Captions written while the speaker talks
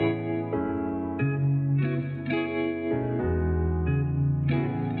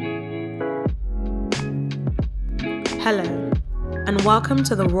Hello, and welcome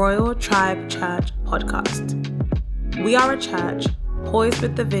to the Royal Tribe Church podcast. We are a church poised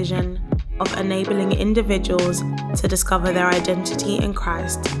with the vision of enabling individuals to discover their identity in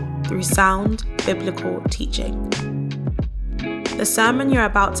Christ through sound biblical teaching. The sermon you're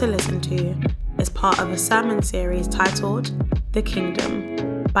about to listen to is part of a sermon series titled The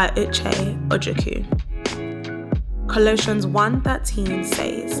Kingdom by Uche Ojukwu. Colossians 1:13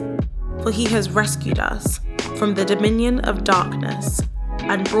 says, "For he has rescued us from the dominion of darkness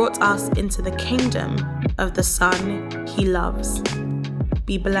and brought us into the kingdom of the Son he loves."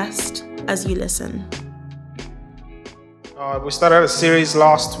 Be blessed as you listen. We started a series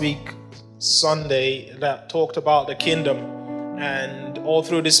last week, Sunday, that talked about the kingdom. And all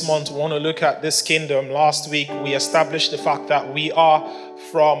through this month, we want to look at this kingdom. Last week, we established the fact that we are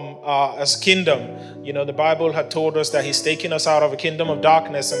from a kingdom. You know, the Bible had told us that he's taken us out of a kingdom of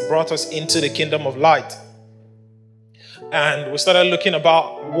darkness and brought us into the kingdom of light. And we started looking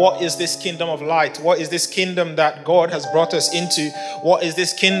about what is this kingdom of light? What is this kingdom that God has brought us into? What is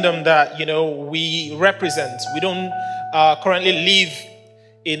this kingdom that, we represent? We don't currently live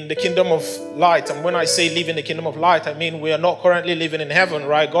in the kingdom of light. And when I say live in the kingdom of light, I mean we are not currently living in heaven,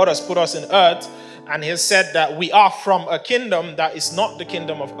 right? God has put us in earth and he has said that we are from a kingdom that is not the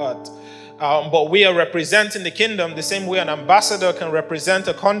kingdom of earth. But we are representing the kingdom the same way an ambassador can represent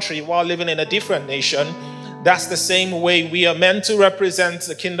a country while living in a different nation. That's the same way we are meant to represent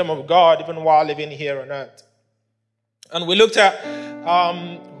the kingdom of God even while living here on earth. And we looked at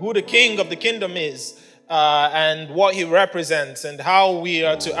who the king of the kingdom is and what he represents and how we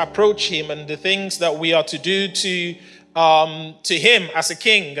are to approach him and the things that we are to do to him as a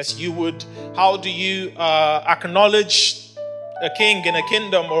king. How do you acknowledge a king in a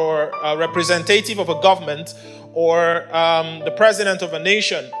kingdom or a representative of a government or the president of a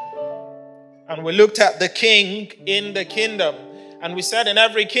nation? And we looked at the king in the kingdom. And we said in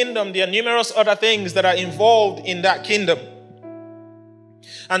every kingdom, there are numerous other things that are involved in that kingdom.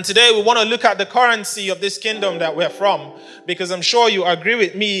 And today we want to look at the currency of this kingdom that we're from. Because I'm sure you agree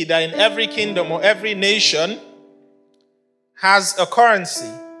with me that in every kingdom or every nation has a currency.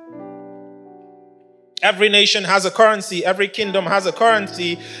 Every nation has a currency. Every kingdom has a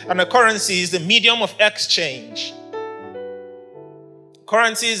currency. And the currency is the medium of exchange.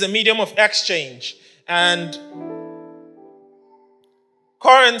 Currency is a medium of exchange, and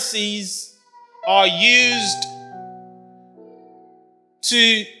currencies are used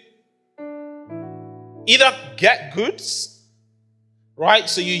to either get goods, right?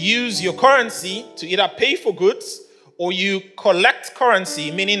 So you use your currency to either pay for goods, or you collect currency,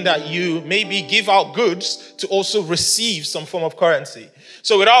 meaning that you maybe give out goods to also receive some form of currency.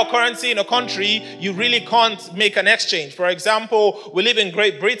 So without currency in a country, you really can't make an exchange. For example, we live in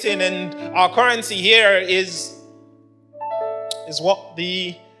Great Britain and our currency here is what?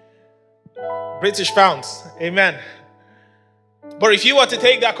 The British pounds. Amen. But if you were to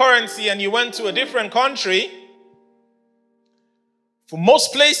take that currency and you went to a different country, for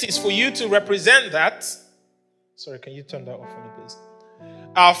most places for you to represent that, sorry, can you turn that off for me, please?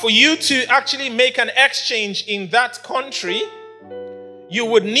 For you to actually make an exchange in that country, you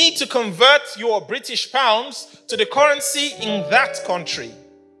would need to convert your British pounds to the currency in that country.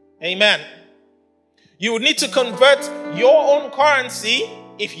 Amen. You would need to convert your own currency.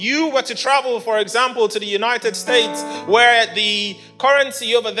 If you were to travel, for example, to the United States, where the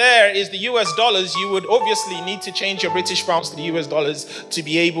currency over there is the US dollars, you would obviously need to change your British pounds to the US dollars to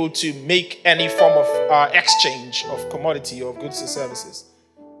be able to make any form of exchange of commodity or goods or services.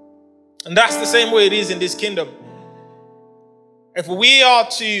 And that's the same way it is in this kingdom. If we are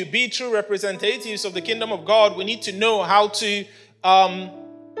to be true representatives of the kingdom of God, we need to know how to,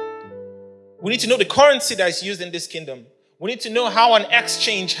 we need to know the currency that is used in this kingdom. We need to know how an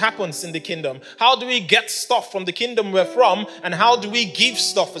exchange happens in the kingdom. How do we get stuff from the kingdom we're from, and how do we give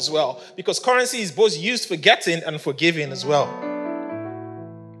stuff as well? Because currency is both used for getting and for giving as well.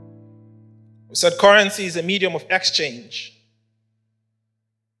 We said currency is a medium of exchange.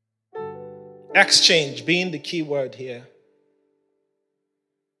 Exchange being the key word here.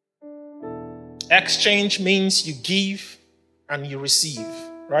 Exchange means you give and you receive,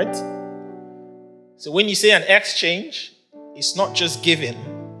 right? So when you say an exchange, it's not just giving.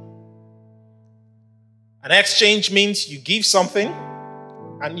 An exchange means you give something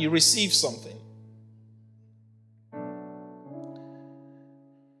and you receive something.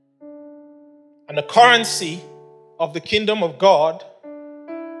 And the currency of the kingdom of God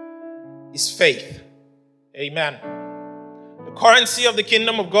is faith. Amen. The currency of the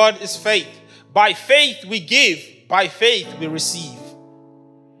kingdom of God is faith. By faith we give, by faith we receive.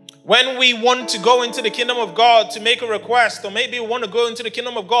 When we want to go into the kingdom of God to make a request, or maybe we want to go into the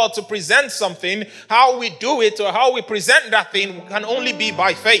kingdom of God to present something, how we do it or how we present that thing can only be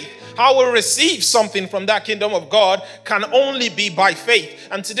by faith. How we receive something from that kingdom of God can only be by faith.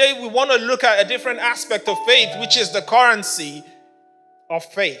 And today we want to look at a different aspect of faith, which is the currency of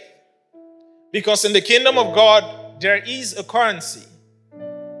faith. Because in the kingdom of God, there is a currency.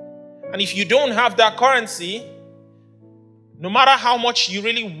 And if you don't have that currency, no matter how much you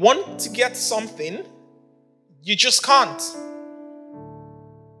really want to get something, you just can't.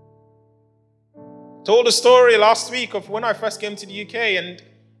 Told a story last week of when I first came to the UK, and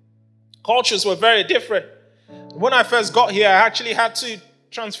cultures were very different. When I first got here, I actually had to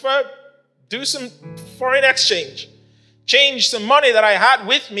do some foreign exchange. Change some money that I had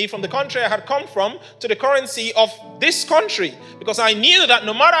with me from the country I had come from to the currency of this country, because I knew that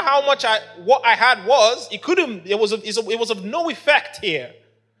no matter how much what I had it was of no effect here.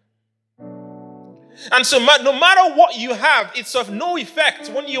 And so no matter what you have, it's of no effect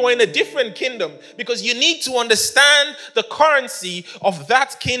when you are in a different kingdom, because you need to understand the currency of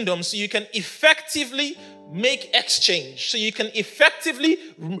that kingdom so you can effectively make exchange, so you can effectively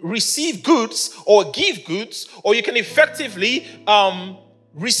receive goods or give goods, or you can effectively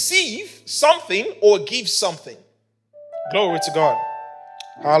receive something or give something. Glory to God.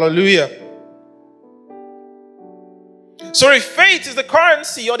 Hallelujah. So if faith is the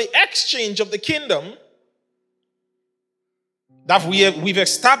currency or the exchange of the kingdom that we've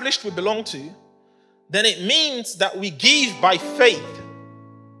established we belong to, then it means that we give by faith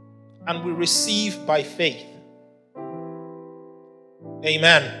and we receive by faith.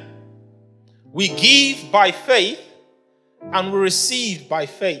 Amen. We give by faith and we receive by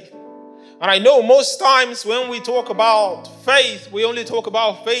faith. And I know most times when we talk about faith, we only talk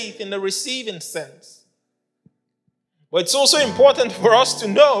about faith in the receiving sense. But it's also important for us to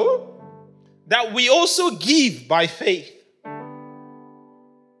know that we also give by faith.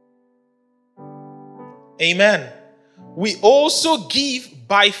 Amen. We also give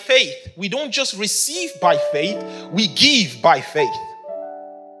by faith. We don't just receive by faith, we give by faith.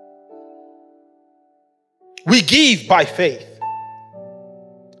 We give by faith.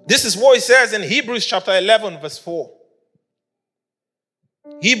 This is what it says in Hebrews chapter 11 verse 4.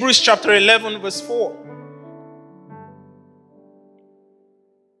 Hebrews chapter 11 verse 4.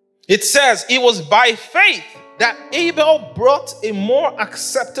 It says, it was by faith that Abel brought a more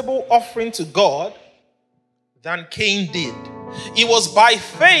acceptable offering to God than Cain did. It was by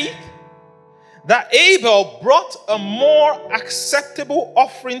faith that Abel brought a more acceptable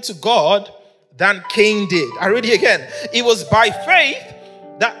offering to God than Cain did. I read it again. It was by faith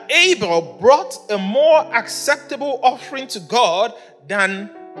that Abel brought a more acceptable offering to God than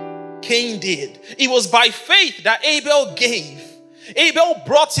Cain did. It was by faith that Abel gave. Abel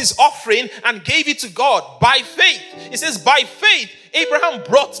brought his offering and gave it to God by faith. It says by faith Abraham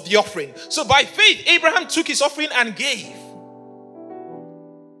brought the offering. So by faith Abraham took his offering and gave.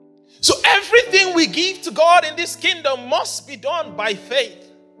 So everything we give to God in this kingdom must be done by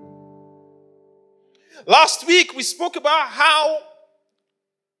faith. Last week we spoke about how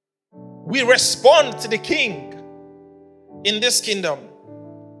we respond to the King in this kingdom.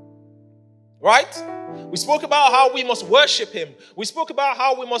 Right? We spoke about how we must worship him. We spoke about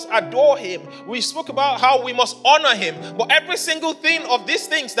how we must adore him. We spoke about how we must honor him. But every single thing of these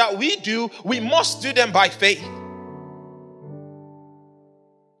things that we do, we must do them by faith.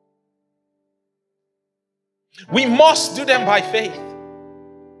 We must do them by faith.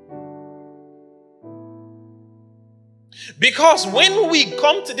 Because when we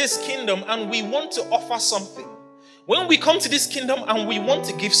come to this kingdom and we want to offer something, when we come to this kingdom and we want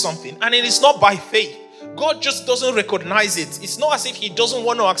to give something, and it is not by faith, God just doesn't recognize it. It's not as if he doesn't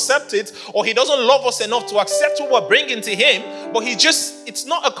want to accept it, or he doesn't love us enough to accept what we're bringing to him, but it's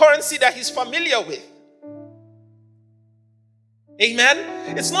not a currency that he's familiar with.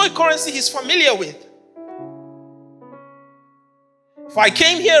 Amen? It's not a currency he's familiar with. If I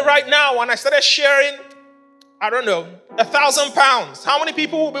came here right now and I started sharing, I don't know, £1,000, how many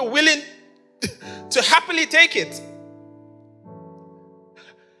people will be willing to happily take it?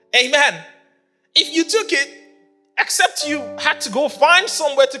 Amen. If you took it, except you had to go find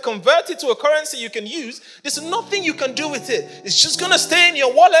somewhere to convert it to a currency you can use, there's nothing you can do with it. It's just going to stay in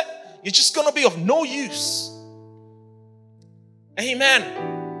your wallet. You're just going to be of no use. Amen.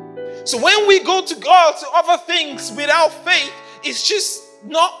 So when we go to God to other things without faith, it's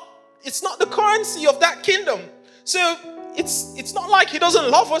not the currency of that kingdom. So it's not like he doesn't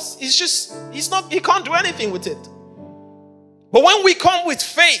love us. He can't do anything with it. But when we come with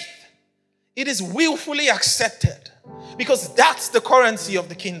faith, It is willfully accepted because that's the currency of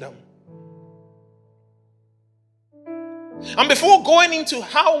the kingdom. And before going into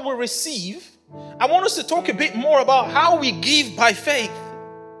how we receive, I want us to talk a bit more about how we give by faith.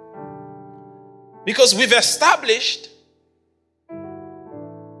 Because we've established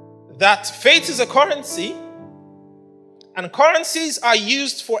that faith is a currency, and currencies are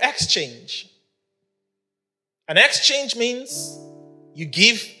used for exchange. And exchange means you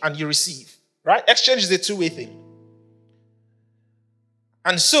give and you receive, right? Exchange is a two-way thing.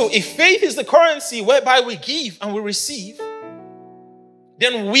 And so if faith is the currency whereby we give and we receive,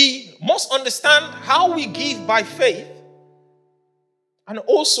 then we must understand how we give by faith and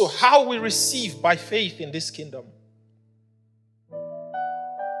also how we receive by faith in this kingdom.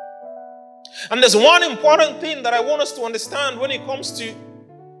 And there's one important thing that I want us to understand when it comes to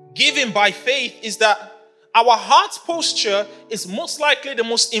giving by faith is that our heart posture is most likely the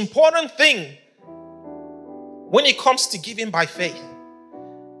most important thing when it comes to giving by faith.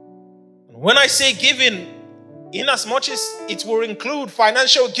 And when I say giving, in as much as it will include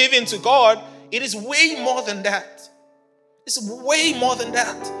financial giving to God, it is way more than that. It's way more than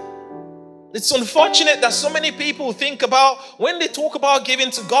that. It's unfortunate that so many people think about, when they talk about giving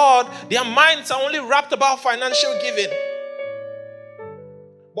to God, their minds are only wrapped about financial giving.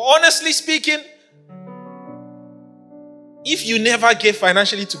 But honestly speaking, if you never give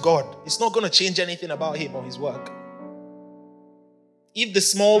financially to God, it's not going to change anything about Him or His work. If the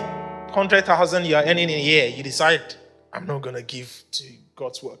small 100,000 you are earning in a year, you decide, I'm not going to give to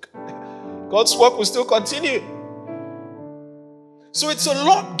God's work, God's work will still continue. So it's a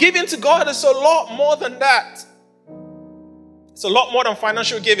lot. Giving to God is a lot more than that. It's a lot more than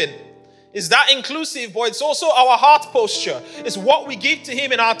financial giving. It's that inclusive, but it's also our heart posture. It's what we give to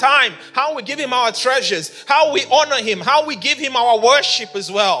Him in our time, how we give Him our treasures, how we honor Him, how we give Him our worship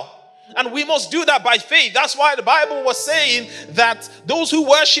as well. And we must do that by faith. That's why the Bible was saying that those who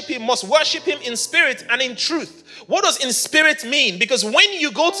worship Him must worship Him in spirit and in truth. What does in spirit mean? Because when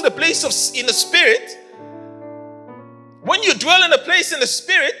you go to the place in the spirit, when you dwell in a place in the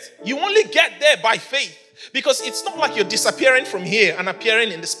spirit, you only get there by faith. Because it's not like you're disappearing from here and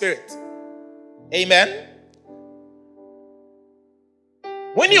appearing in the spirit. Amen?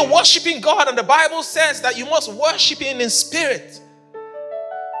 When you're worshiping God and the Bible says that you must worship Him in spirit,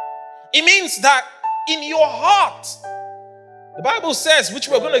 it means that in your heart, the Bible says, which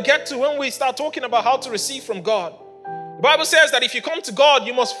we're going to get to when we start talking about how to receive from God. The Bible says that if you come to God,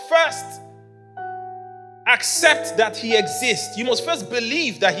 you must first accept that He exists. You must first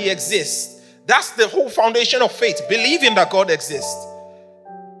believe that He exists. That's the whole foundation of faith, believing that God exists.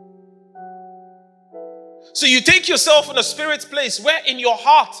 So you take yourself in a spirit place where in your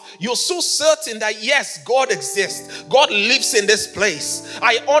heart, you're so certain that yes, God exists. God lives in this place.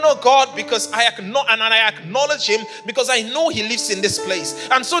 I honor God because I acknowledge Him because I know He lives in this place.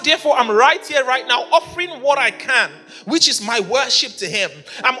 And so therefore, I'm right here, right now, offering what I can, which is my worship to Him.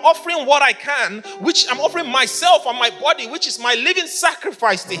 I'm offering what I can, which I'm offering myself and my body, which is my living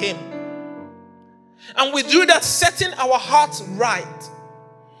sacrifice to Him. And we do that setting our hearts right.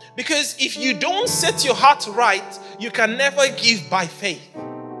 Because if you don't set your heart right, you can never give by faith.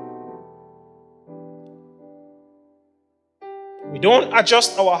 We don't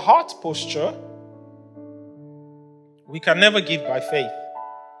adjust our heart posture, we can never give by faith.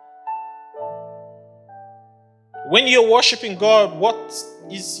 When you're worshiping God, what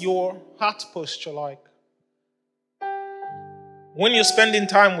is your heart posture like? When you're spending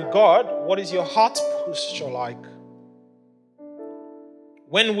time with God, what is your heart posture like?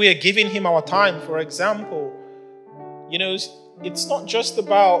 When we're giving Him our time, for example, it's not just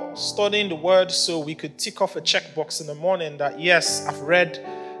about studying the Word so we could tick off a checkbox in the morning that, yes, I've read,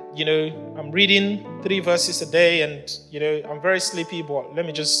 I'm reading 3 verses a day and, I'm very sleepy, but let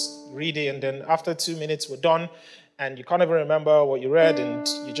me just read it. And then after 2 minutes, we're done. And you can't even remember what you read and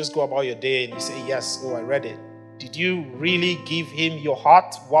you just go about your day and you say, yes, I read it. Did you really give Him your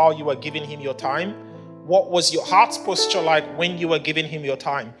heart while you were giving Him your time? What was your heart posture like when you were giving Him your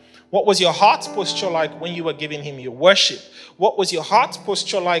time? What was your heart posture like when you were giving Him your worship? What was your heart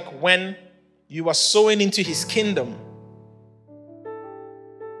posture like when you were sowing into His kingdom?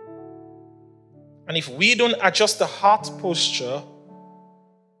 And if we don't adjust the heart posture,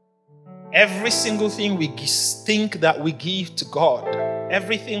 every single thing we think that we give to God,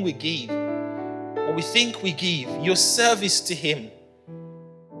 everything we give, or we think we give, your service to Him,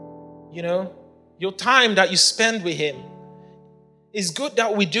 your time that you spend with Him. It's good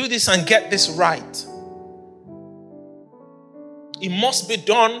that we do this and get this right. It must be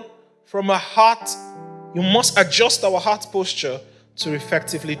done from a heart. You must adjust our heart posture to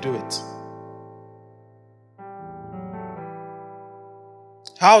effectively do it.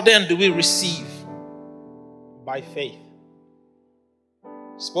 How then do we receive? By faith.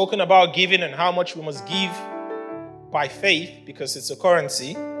 Spoken about giving and how much we must give by faith because it's a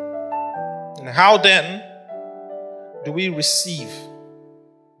currency. And how then do we receive?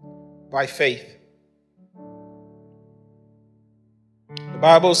 By faith. The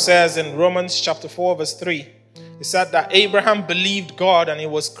Bible says in Romans chapter 4 verse 3, it said that Abraham believed God and it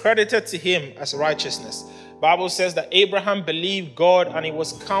was credited to him as righteousness. The Bible says that Abraham believed God and it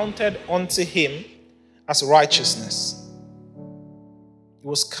was counted unto him as righteousness. It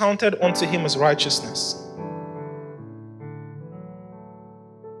was counted unto him as righteousness.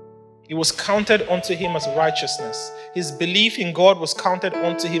 It was counted unto him as righteousness. His belief in God was counted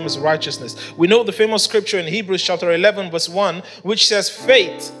unto him as righteousness. We know the famous scripture in Hebrews chapter 11 verse 1, which says,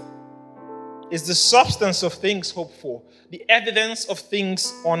 faith is the substance of things hoped for, the evidence of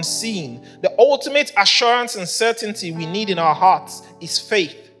things unseen. The ultimate assurance and certainty we need in our hearts is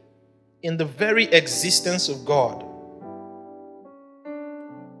faith in the very existence of God.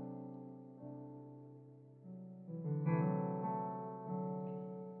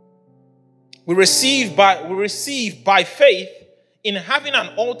 We receive by faith in having an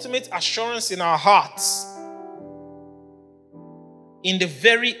ultimate assurance in our hearts in the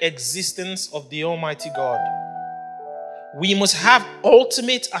very existence of the Almighty God. We must have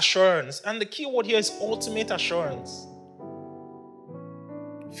ultimate assurance. And the key word here is ultimate assurance.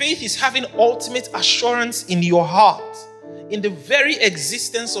 Faith is having ultimate assurance in your heart, in the very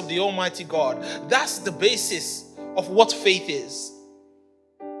existence of the Almighty God. That's the basis of what faith is.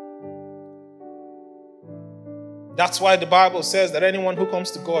 That's why the Bible says that anyone who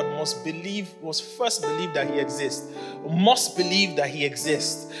comes to God must first believe that He exists. Must believe that He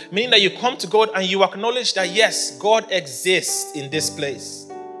exists. Meaning that you come to God and you acknowledge that yes, God exists in this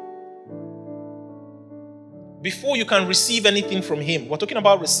place. Before you can receive anything from Him. We're talking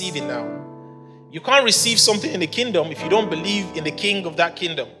about receiving now. You can't receive something in the kingdom if you don't believe in the king of that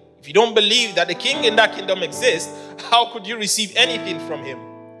kingdom. If you don't believe that the king in that kingdom exists, how could you receive anything from Him?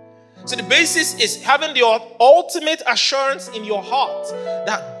 So the basis is having the ultimate assurance in your heart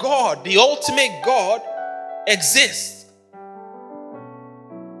that God, the ultimate God, exists.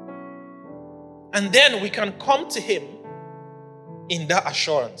 And then we can come to Him in that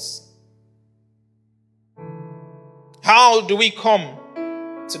assurance. How do we come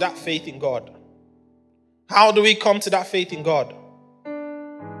to that faith in God? How do we come to that faith in God?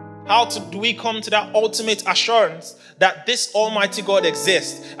 Do we come to that ultimate assurance that this Almighty God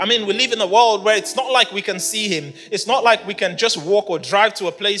exists? I mean, we live in a world where it's not like we can see Him. It's not like we can just walk or drive to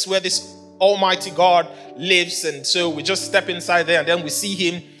a place where this Almighty God lives. And so we just step inside there and then we see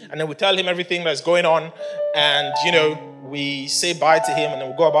Him and then we tell Him everything that's going on. And, we say bye to Him and then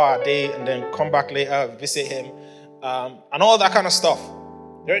we go about our day and then come back later, visit Him, and all that kind of stuff.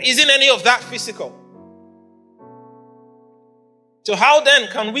 There isn't any of that physical. So how then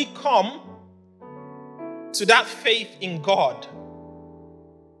can we come to that faith in God?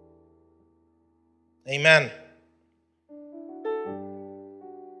 Amen.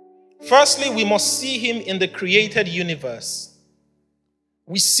 Firstly, we must see Him in the created universe.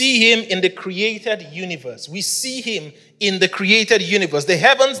 We see Him in the created universe. We see Him in the created universe. The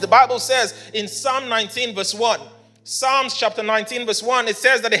heavens, the Bible says in Psalm 19 verse 1, Psalms chapter 19 verse 1, it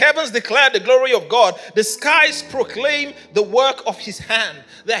says that the heavens declare the glory of God. The skies proclaim the work of His hand.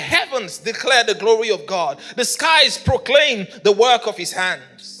 The heavens declare the glory of God. The skies proclaim the work of His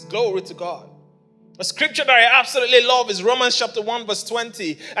hands. Glory to God. A scripture that I absolutely love is Romans chapter 1 verse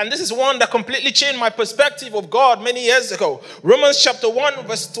 20. And this is one that completely changed my perspective of God many years ago. Romans chapter 1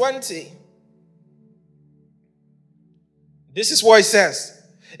 verse 20. This is what it says.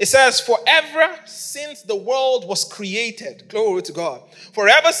 It says, forever since the world was created, glory to God.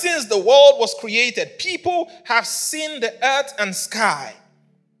 Forever since the world was created, people have seen the earth and sky.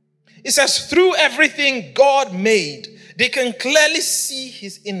 It says, through everything God made, they can clearly see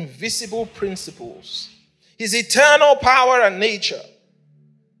His invisible principles, His eternal power and nature.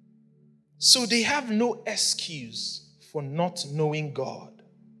 So they have no excuse for not knowing God.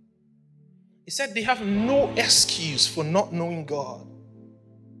 He said they have no excuse for not knowing God.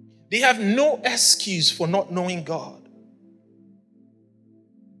 They have no excuse for not knowing God.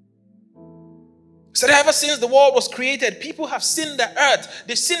 So that ever since the world was created, people have seen the earth,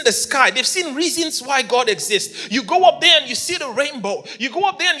 they've seen the sky, they've seen reasons why God exists. You go up there and you see the rainbow. You go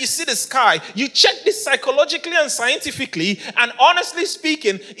up there and you see the sky. You check this psychologically and scientifically, and honestly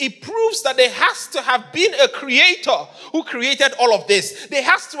speaking, it proves that there has to have been a creator who created all of this. There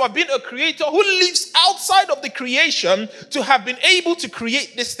has to have been a creator who lives outside of the creation to have been able to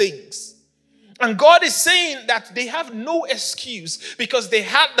create these things. And God is saying that they have no excuse because they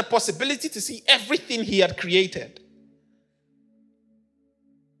had the possibility to see everything he had created.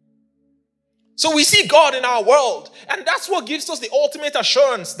 So we see God in our world, and that's what gives us the ultimate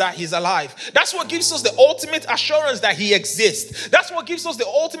assurance that he's alive. That's what gives us the ultimate assurance that he exists. That's what gives us the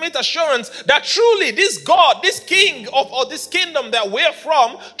ultimate assurance that truly this God, this king or this kingdom that we're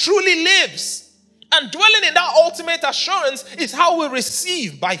from, truly lives. And dwelling in that ultimate assurance is how we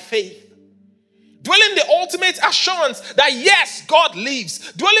receive by faith. Dwelling the ultimate assurance that yes, God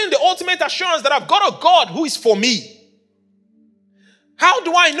lives. Dwelling the ultimate assurance that I've got a God who is for me. How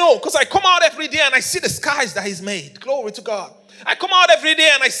do I know? Because I come out every day and I see the skies that he's made. Glory to God. I come out every day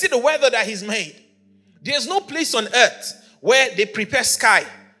and I see the weather that he's made. There's no place on earth where they prepare sky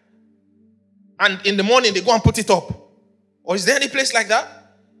and in the morning they go and put it up. Or is there any place like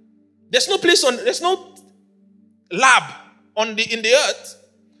that? There's no lab in the earth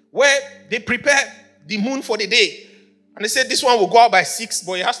where they prepare the moon for the day. And they say this one will go out by 6,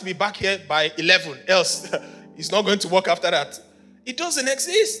 but it has to be back here by 11. Else, it's not going to work after that. It doesn't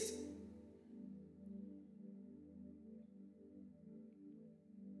exist.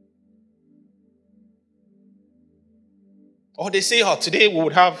 Or they say, oh, today we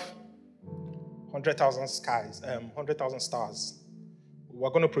would have 100,000 stars. We're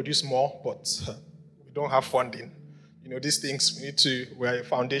going to produce more, but we don't have funding. You know, these things, we're a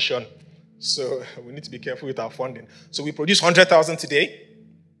foundation, so we need to be careful with our funding. So we produce 100,000 today.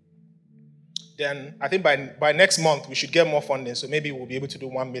 Then I think by next month we should get more funding, so maybe we'll be able to do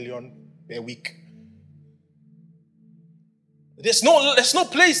 1 million per week. There's no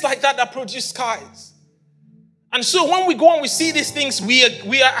place like that produces skies. And so when we go and we see these things, we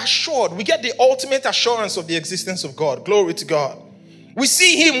are assured. We get the ultimate assurance of the existence of God. Glory to God. We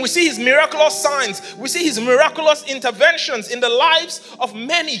see him, we see his miraculous signs, we see his miraculous interventions in the lives of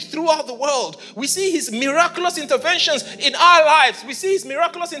many throughout the world. We see his miraculous interventions in our lives. We see his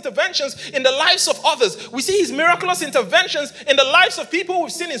miraculous interventions in the lives of others. We see his miraculous interventions in the lives of people we've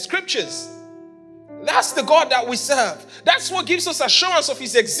seen in scriptures. That's the God that we serve. That's what gives us assurance of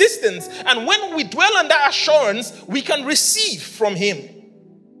his existence. And when we dwell on that assurance, we can receive from him.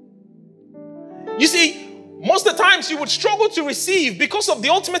 You see, most of the times you would struggle to receive because of the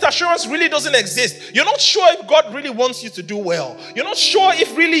ultimate assurance really doesn't exist. You're not sure if God really wants you to do well. You're not sure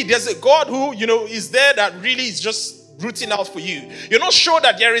if really there's a God who, is there that really is just rooting out for you. You're not sure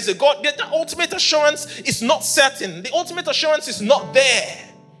that there is a God. The ultimate assurance is not certain. The ultimate assurance is not there.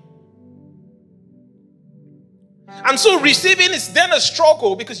 And so receiving is then a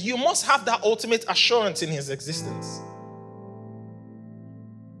struggle because you must have that ultimate assurance in his existence.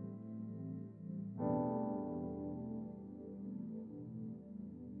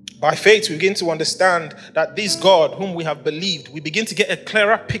 By faith, we begin to understand that this God whom we have believed, we begin to get a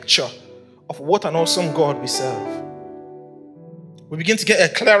clearer picture of what an awesome God we serve. We begin to get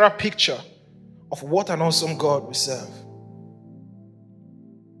a clearer picture of what an awesome God we serve.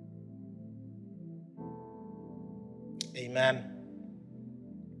 Amen.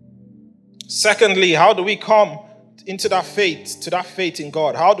 Secondly, how do we come into that faith in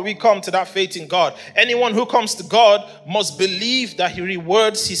God? How do we come to that faith in God? Anyone who comes to God must believe that he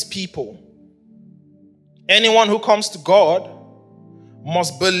rewards his people. Anyone who comes to God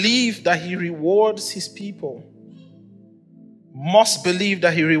must believe that he rewards his people. Must believe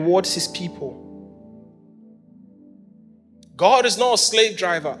that he rewards his people. God is not a slave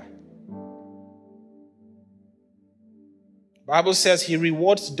driver. The Bible says he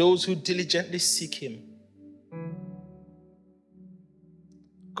rewards those who diligently seek him.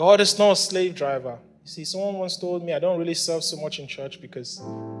 God is not a slave driver. You see, someone once told me I don't really serve so much in church because, I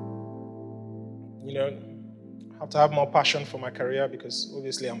have to have more passion for my career because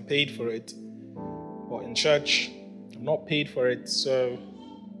obviously I'm paid for it. But in church, I'm not paid for it. So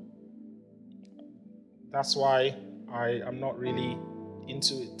that's why I am not really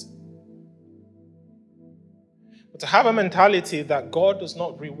into it. But to have a mentality that God does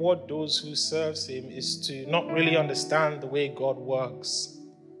not reward those who serves him is to not really understand the way God works.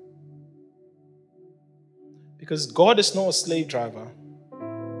 Because God is not a slave driver.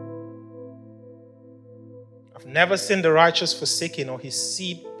 I've never seen the righteous forsaken or his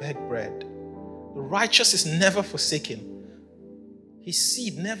seed beg bread. The righteous is never forsaken. His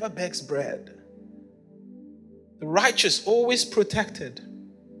seed never begs bread. The righteous always protected.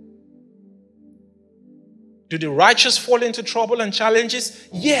 Do the righteous fall into trouble and challenges?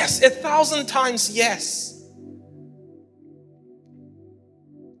 Yes, 1,000 times yes.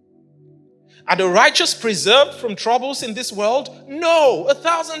 Are the righteous preserved from troubles in this world? No,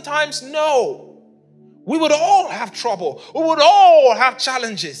 1,000 times no. We would all have trouble. We would all have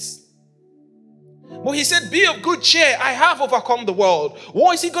challenges. But he said, be of good cheer. I have overcome the world.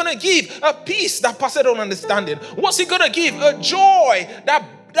 What is he going to give? A peace that passeth on understanding. What's he going to give? A joy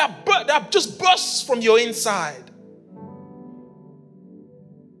that just bursts from your inside.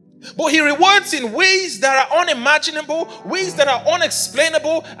 But he rewards in ways that are unimaginable, ways that are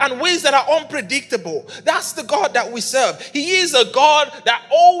unexplainable, and ways that are unpredictable. That's the God that we serve. He is a God that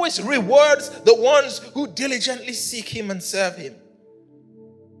always rewards the ones who diligently seek him and serve him.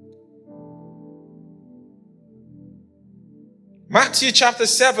 Matthew chapter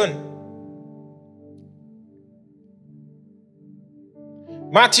 7.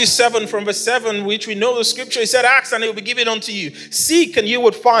 Matthew 7 from verse 7, which we know the scripture, he said, ask and it will be given unto you. Seek and you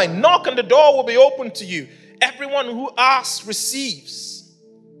would find. Knock and the door will be opened to you. Everyone who asks receives.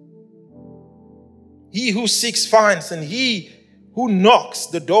 He who seeks finds, and he who knocks,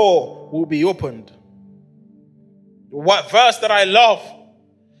 the door will be opened. What verse that I love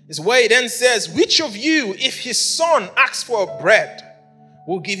is where he then says, which of you, if his son asks for a bread,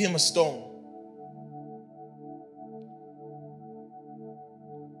 will give him a stone?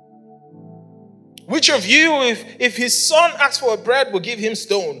 Which of you, if his son asks for a bread, will give him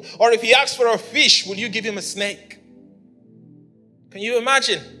stone? Or if he asks for a fish, will you give him a snake? Can you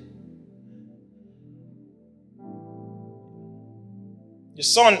imagine? Your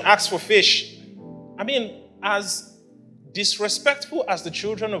son asks for fish. I mean, as disrespectful as the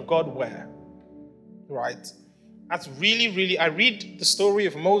children of God were, right? That's really, I read the story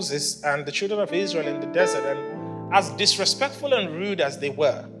of Moses and the children of Israel in the desert, and as disrespectful and rude as they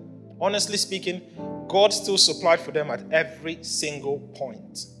were, honestly speaking, God still supplied for them at every single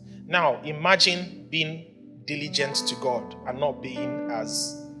point. Now, imagine being diligent to God and not being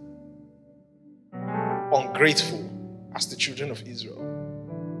as ungrateful as the children of Israel.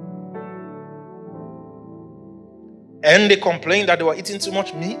 And they complained that they were eating too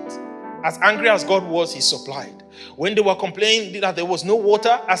much meat. As angry as God was, he supplied. When they were complaining that there was no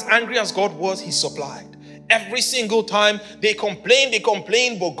water, as angry as God was, he supplied. Every single time they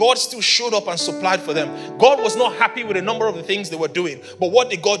complained, but God still showed up and supplied for them. God was not happy with a number of the things they were doing. But what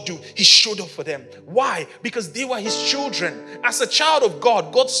did God do? He showed up for them. Why? Because they were his children. As a child of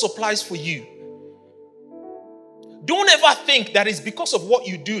God, God supplies for you. Don't ever think that it's because of what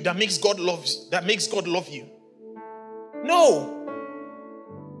you do that makes God love you. No.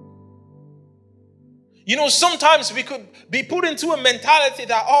 You know, sometimes we could be put into a mentality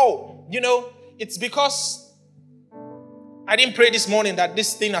that, it's because I didn't pray this morning that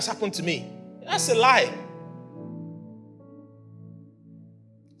this thing has happened to me. That's a lie.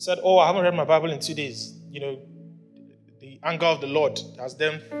 Said, I haven't read my Bible in 2 days. The anger of the Lord has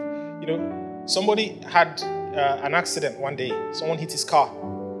them. Somebody had an accident one day. Someone hit his car.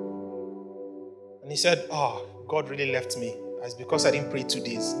 And he said, God really left me. It's because I didn't pray 2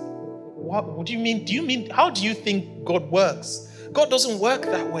 days. What do you mean? How do you think God works? God doesn't work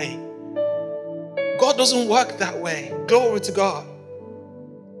that way. God doesn't work that way. Glory to God.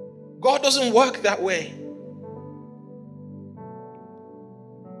 God doesn't work that way.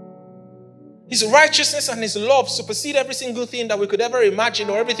 His righteousness and his love supersede every single thing that we could ever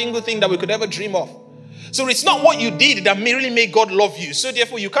imagine or every single thing that we could ever dream of. So it's not what you did that merely made God love you. So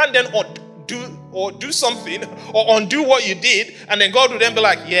therefore you can't then do something or undo what you did, and then God will then be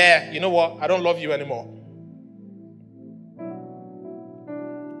like, yeah, you know what? I don't love you anymore.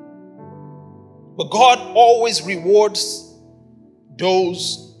 But God always rewards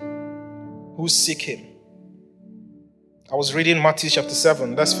those who seek him. I was reading Matthew chapter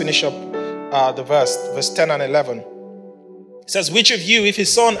 7. Let's finish up the verse 10 and 11. It says, which of you, if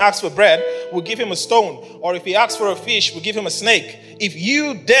his son asks for bread, will give him a stone? Or if he asks for a fish, will give him a snake? If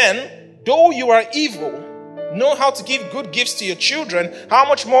you then, though you are evil, know how to give good gifts to your children, how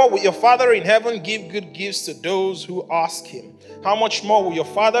much more will your Father in heaven give good gifts to those who ask him? How much more will your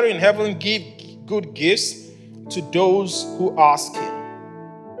Father in heaven give good gifts to those who ask him?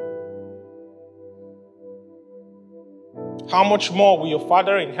 How much more will your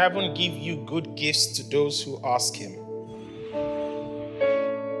Father in heaven give you good gifts to those who ask him?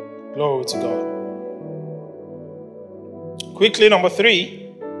 Glory to God. Quickly, number 3.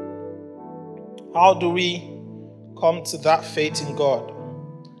 How do we come to that faith in God?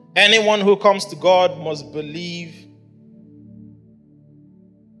 Anyone who comes to God must believe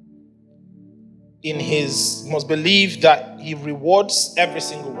that he rewards every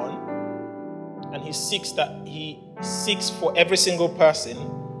single one, and he seeks for every single person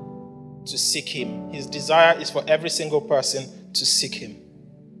to seek him. His desire is for every single person to seek him.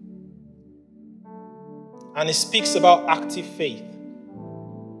 And he speaks about active faith.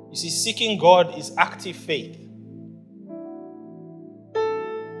 You see, seeking God is active faith.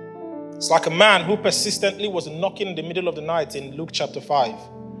 It's like a man who persistently was knocking in the middle of the night in Luke chapter 5.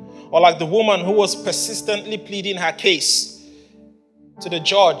 Or like the woman who was persistently pleading her case to the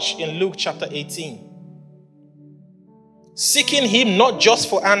judge in Luke chapter 18. Seeking him not just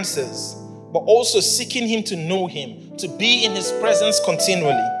for answers, but also seeking him to know him, to be in his presence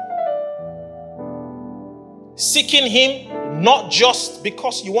continually. Seeking him not just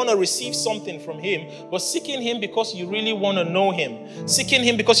because you want to receive something from him, but seeking him because you really want to know him. Seeking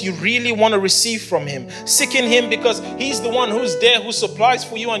him because you really want to receive from him. Seeking him because he's the one who's there, who supplies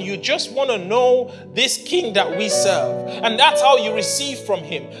for you, and you just want to know this king that we serve. And that's how you receive from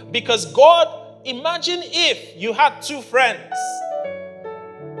him. Because God, imagine if you had two friends.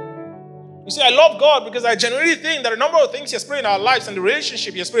 You see, I love God because I genuinely think that a number of things He has put in our lives and the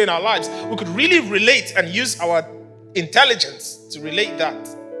relationship He has put in our lives, we could really relate and use our intelligence to relate that.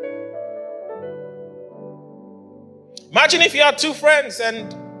 Imagine if you had two friends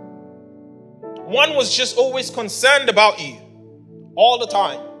and one was just always concerned about you all the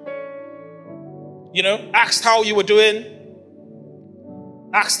time. You know, asked how you were doing,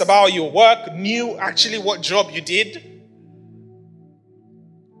 asked about your work, knew actually what job you did,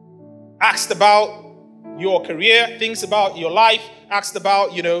 asked about your career, things about your life, asked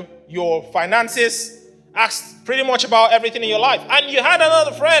about, your finances, asked pretty much about everything in your life. And you had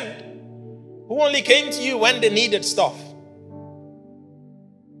another friend who only came to you when they needed stuff.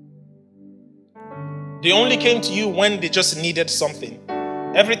 They only came to you when they just needed something.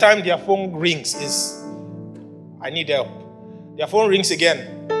 Every time their phone rings is, I need help. Their phone rings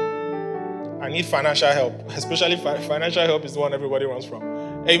again, I need financial help. Especially financial help is the one everybody runs from.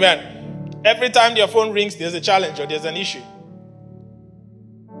 Amen. Every time their phone rings, there's a challenge or there's an issue.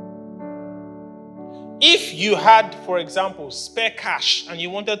 If you had, for example, spare cash and you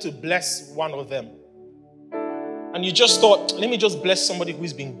wanted to bless one of them, and you just thought, let me just bless somebody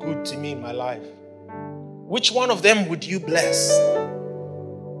who's been good to me in my life, which one of them would you bless?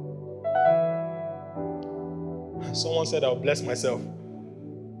 Someone said, I'll bless myself.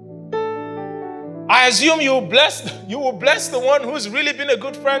 I assume you will bless the one who's really been a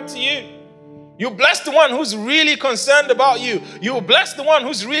good friend to you. You bless the one who's really concerned about you. You will bless the one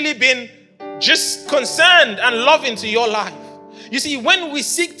who's really been just concerned and loving to your life. You see, when we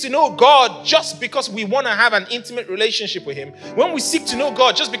seek to know God just because we want to have an intimate relationship with Him, when we seek to know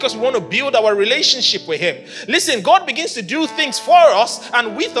God just because we want to build our relationship with Him, listen, God begins to do things for us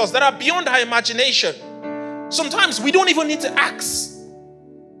and with us that are beyond our imagination. Sometimes we don't even need to ask.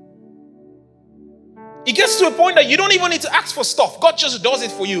 It gets to a point that you don't even need to ask for stuff. God just does it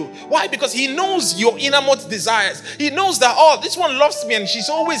for you. Why? Because He knows your innermost desires. He knows that, this one loves me and she's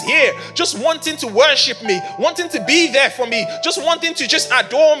always here, just wanting to worship me, wanting to be there for me, just wanting to just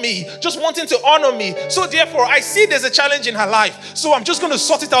adore me, just wanting to honor me. So therefore, I see there's a challenge in her life. So I'm just going to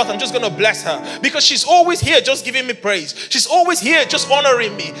sort it out. I'm just going to bless her because she's always here just giving me praise. She's always here just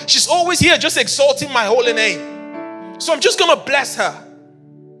honoring me. She's always here just exalting my holy name. So I'm just going to bless her.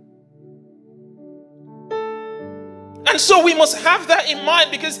 And so we must have that in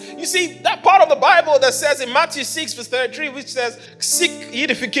mind because you see that part of the Bible that says in Matthew 6 verse 33, which says, seek ye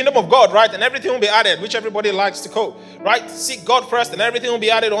the kingdom of God, right? And everything will be added, which everybody likes to quote, right? Seek God first and everything will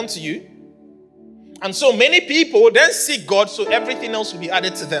be added unto you. And so many people then seek God so everything else will be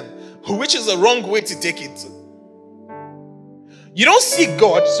added to them, which is the wrong way to take it. You don't seek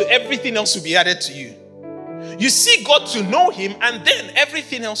God so everything else will be added to you. You seek God to know Him and then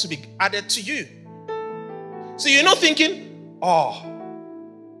everything else will be added to you. So you're not thinking, I've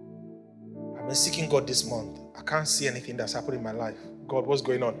been seeking God this month. I can't see anything that's happened in my life. God, what's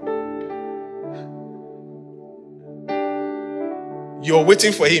going on? You're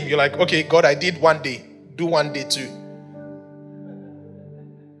waiting for Him. You're like, okay, God, I did one day. Do one day too.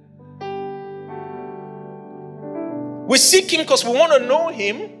 We seek Him because we want to know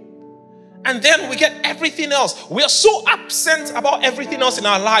Him. And then we get everything else. We are so absent about everything else in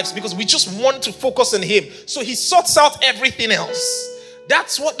our lives because we just want to focus on Him. So He sorts out everything else.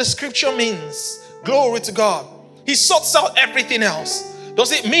 That's what the scripture means. Glory to God. He sorts out everything else.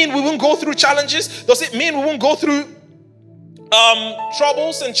 Does it mean we won't go through challenges? Does it mean we won't go through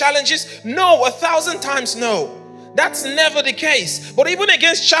troubles and challenges? No, 1,000 times no. That's never the case. But even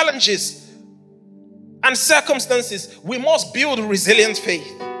against challenges and circumstances, we must build resilient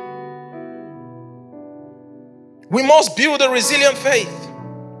faith. We must build a resilient faith.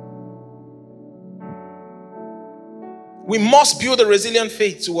 We must build a resilient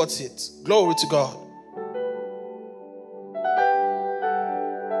faith towards it. Glory to God.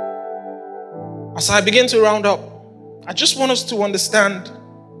 As I begin to round up, I just want us to understand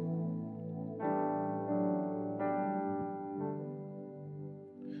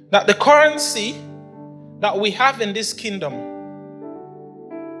that the currency that we have in this kingdom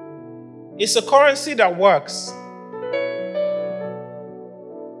is a currency that works.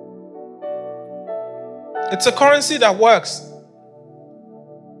 It's a currency that works.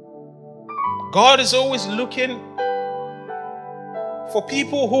 God is always looking for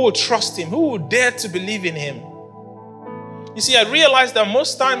people who will trust Him, who will dare to believe in Him. You see, I realize that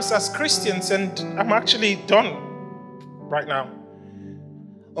most times as Christians, and I'm actually done right now,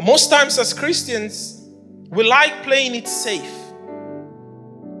 most times as Christians, we like playing it safe.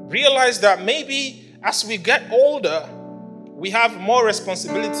 Realize that maybe as we get older, we have more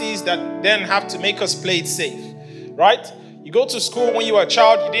responsibilities that then have to make us play it safe, right? You go to school when you were a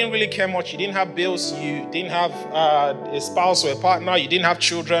child, you didn't really care much. You didn't have bills. You didn't have a spouse or a partner. You didn't have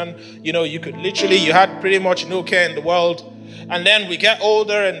children. You had pretty much no care in the world. And then we get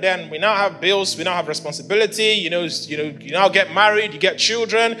older, and then we now have bills. We now have responsibility. You now get married. You get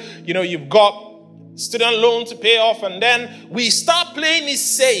children. You've got student loan to pay off, and then we start playing it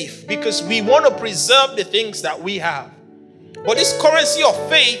safe because we want to preserve the things that we have. But this currency of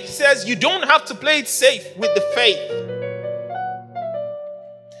faith says you don't have to play it safe with the faith.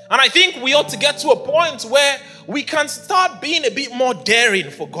 And I think we ought to get to a point where we can start being a bit more daring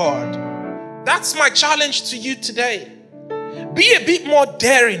for God. That's my challenge to you today. Be a bit more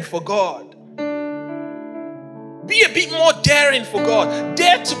daring for God. Be a bit more daring for God.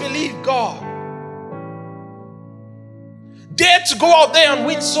 Dare to believe God. Dare to go out there and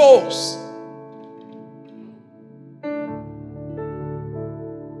win souls.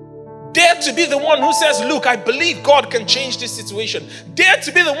 Dare to be the one who says, look, I believe God can change this situation. Dare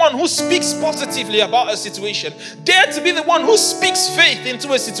to be the one who speaks positively about a situation. Dare to be the one who speaks faith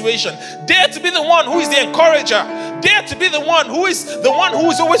into a situation. Dare to be the one who is the encourager. Dare to be the one who is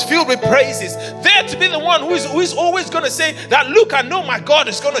always filled with praises. Dare to be the one who is always going to say that, look, I know my God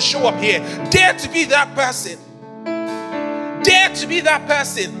is going to show up here. Dare to be that person. Dare to be that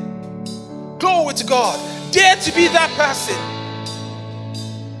person. Glory to God. Dare to be that person.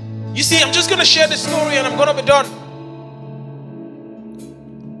 You see, I'm just going to share this story and I'm going to be done.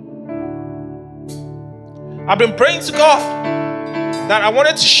 I've been praying to God that I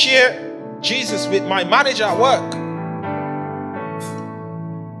wanted to share Jesus with my manager at work.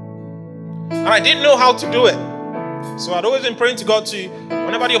 And I didn't know how to do it. So I'd always been praying to God to,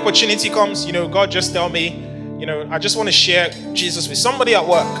 whenever the opportunity comes, God just tell me, I just want to share Jesus with somebody at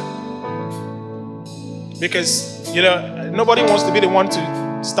work. Because, nobody wants to be the one to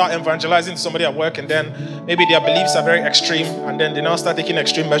start evangelizing to somebody at work, and then maybe their beliefs are very extreme, and then they now start taking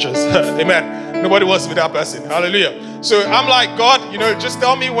extreme measures. Amen. Nobody wants to be that person. Hallelujah. So I'm like, God, just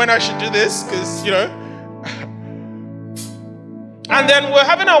tell me when I should do this, because, And then we're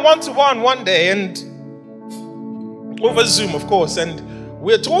having our one-to-one one day, and over Zoom, of course, and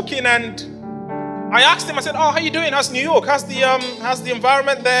we're talking, and I asked him, I said, how you doing? How's New York? How's the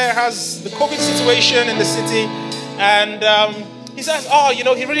environment there? How's the COVID situation in the city? And he says,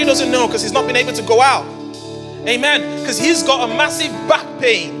 he really doesn't know because he's not been able to go out. Amen. Because he's got a massive back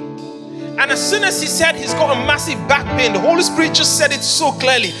pain. And as soon as he said he's got a massive back pain, the Holy Spirit just said it so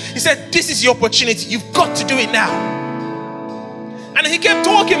clearly. He said, this is your opportunity. You've got to do it now. And he kept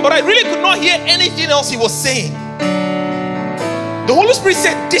talking, but I really could not hear anything else he was saying. The Holy Spirit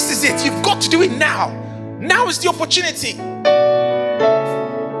said, this is it. You've got to do it now. Now is the opportunity.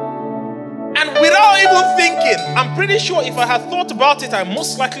 And without even thinking, I'm pretty sure if I had thought about it, I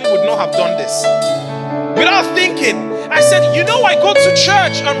most likely would not have done this. Without thinking, I said, I go to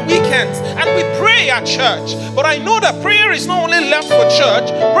church on weekends and we pray at church. But I know that prayer is not only left for church,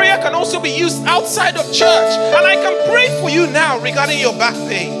 prayer can also be used outside of church. And I can pray for you now regarding your back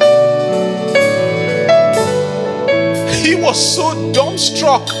pain. He was so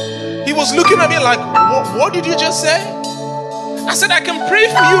dumbstruck. He was looking at me like, what did you just say? I said, I can pray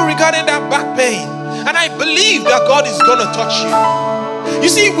for you regarding that back pain. And I believe that God is going to touch you. You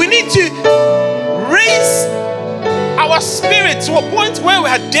see, we need to raise our spirit to a point where we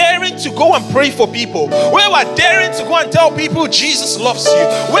are daring to go and pray for people. Where we are daring to go and tell people Jesus loves you.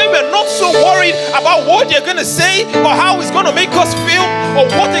 Where we're not so worried about what they're going to say or how it's going to make us feel or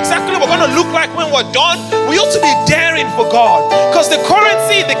what exactly we're going to look like when we're done. We ought to be daring for God. Because the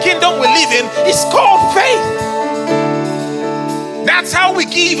currency in the kingdom we live in is called faith. That's how we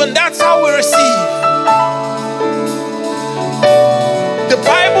give and that's how we receive. The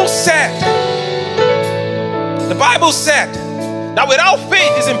Bible said that without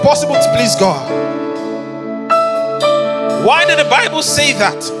faith it's impossible to please God. Why did the Bible say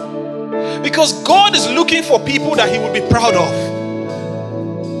that? Because God is looking for people that He would be proud of.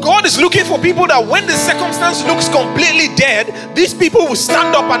 God is looking for people that when the circumstance looks completely dead, these people will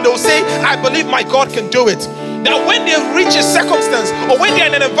stand up and they'll say, I believe my God can do it. That when they reach a circumstance, or when they're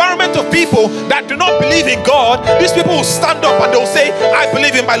in an environment of people that do not believe in God, these people will stand up and they'll say, I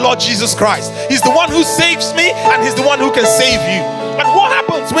believe in my Lord Jesus Christ. He's the one who saves me, and He's the one who can save you. And what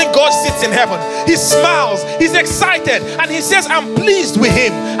happens when God sits in heaven? He smiles, He's excited, and He says, I'm pleased with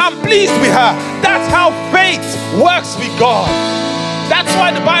him, I'm pleased with her. That's how faith works with God. That's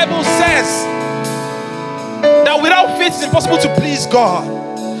why the Bible says that without faith it's impossible to please God.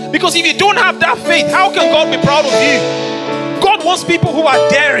 Because if you don't have that faith, how can God be proud of you? God wants people who are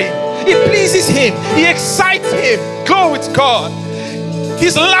daring. It pleases Him. He excites Him. Glory to God.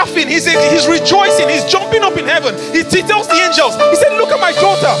 He's laughing. He's rejoicing. He's jumping up in heaven. He tells the angels, He said, look at my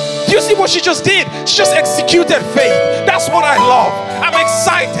daughter. Do you see what she just did? She just executed faith. That's what I love. I'm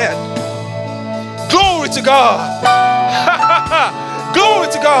excited. Glory to God. Glory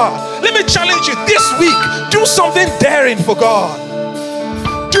to God. Let me challenge you this week. Do something daring for God.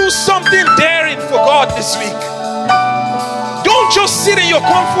 Do something daring for God this week. Don't just sit in your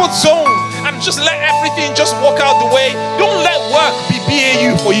comfort zone and just let everything just walk out the way. Don't let work be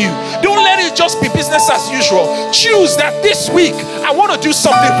BAU for you. Don't let it just be business as usual. Choose that this week I want to do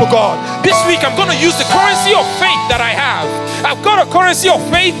something for God. This week I'm going to use the currency of faith that I have. I've got a currency of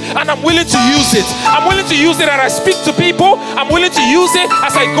faith and I'm willing to use it. I'm willing to use it as I speak to people. I'm willing to use it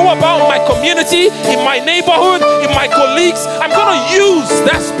as I go about my community, in my neighborhood, in my colleagues. I'm going to use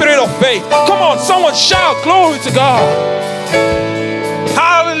that spirit of faith. Come on, someone shout glory to God.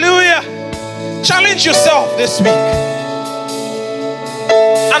 Hallelujah. Challenge yourself this week.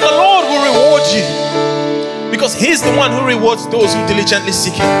 And the Lord will reward you, because He's the one who rewards those who diligently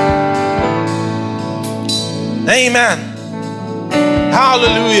seek Him. Amen.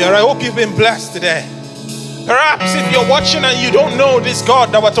 Hallelujah. I hope you've been blessed today. Perhaps if you're watching and you don't know this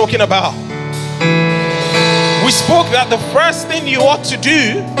God that we're talking about, we spoke that the first thing you ought to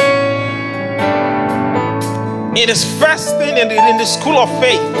do, it is first thing in the school of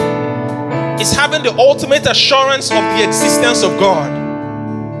faith, is having the ultimate assurance of the existence of God.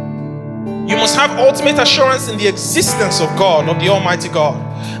 You must have ultimate assurance in the existence of God, of the Almighty God.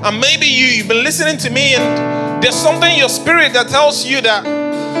 And maybe you've been listening to me and there's something in your spirit that tells you that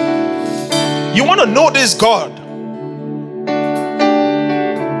you want to know this God.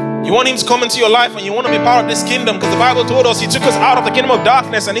 You want Him to come into your life and you want to be part of this kingdom, because the Bible told us He took us out of the kingdom of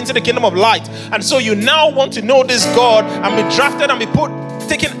darkness and into the kingdom of light. And so you now want to know this God and be drafted and be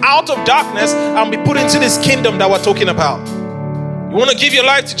taken out of darkness and be put into this kingdom that we're talking about. You want to give your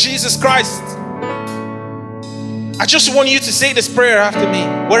life to Jesus Christ. I just want you to say this prayer after me.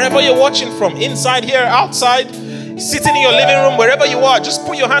 Wherever you're watching from, inside here, outside, sitting in your living room, wherever you are, just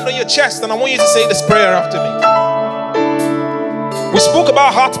put your hand on your chest and I want you to say this prayer after me. We spoke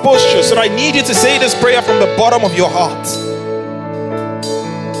about heart posture, so I need you to say this prayer from the bottom of your heart.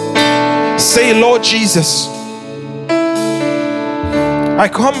 Say, Lord Jesus, I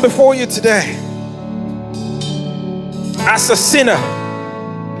come before you today as a sinner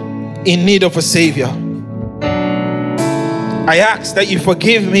in need of a Savior. I ask that you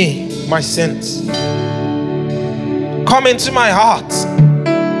forgive me my sins. Come into my heart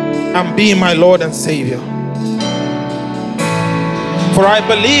and be my Lord and Savior. For I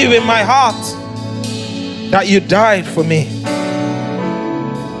believe in my heart that you died for me.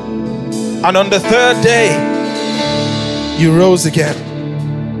 And on the third day, you rose again.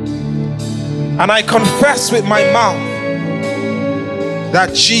 And I confess with my mouth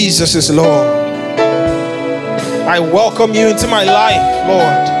that Jesus is Lord. I welcome you into my life,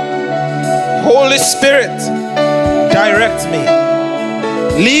 Lord. Holy Spirit, direct me.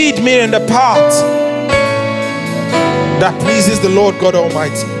 Lead me in the path that pleases the Lord God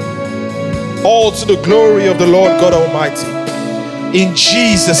Almighty. All to the glory of the Lord God Almighty. In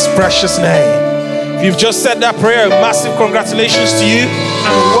Jesus' precious name. If you've just said that prayer, massive congratulations to you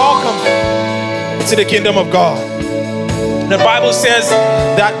and welcome to the kingdom of God. The Bible says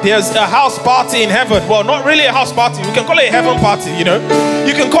that there's a house party in heaven. Well, not really a house party. We can call it a heaven party, you know.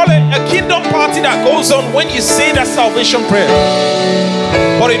 You can call it a kingdom party that goes on when you say that salvation prayer.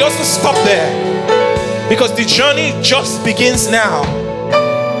 But it doesn't stop there, because the journey just begins now.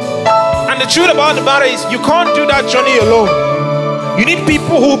 And the truth about the matter is, you can't do that journey alone. You need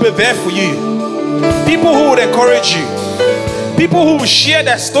people who will be there for you. People who would encourage you. People who will share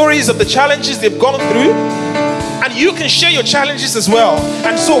their stories of the challenges they've gone through. And you can share your challenges as well.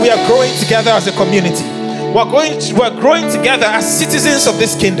 And so we are growing together as a community. We're growing together as citizens of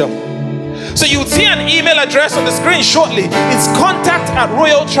this kingdom. So you'll see an email address on the screen shortly. It's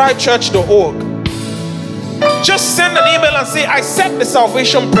contact@royaltribechurch.org. just send an email and say, I said the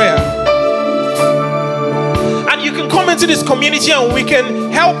salvation prayer. And you can come into this community and we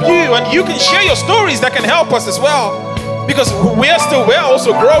can help you, and you can share your stories that can help us as well, because we're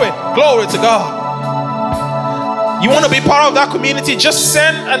also growing. Glory to God. You want to be part of that community? Just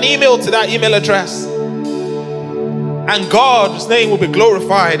send an email to that email address, and God's name will be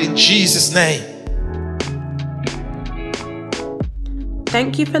glorified in Jesus' name.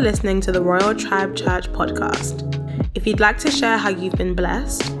 Thank you for listening to the Royal Tribe Church podcast. If you'd like to share how you've been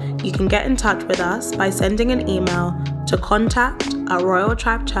blessed, you can get in touch with us by sending an email to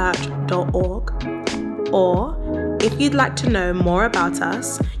contact@royaltribechurch.org. Or if you'd like to know more about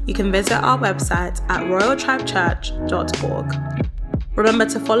us, you can visit our website at royaltribechurch.org. Remember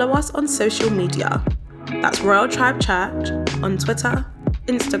to follow us on social media. That's Royal Tribe Church on Twitter,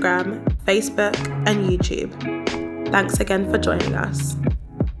 Instagram, Facebook, and YouTube. Thanks again for joining us.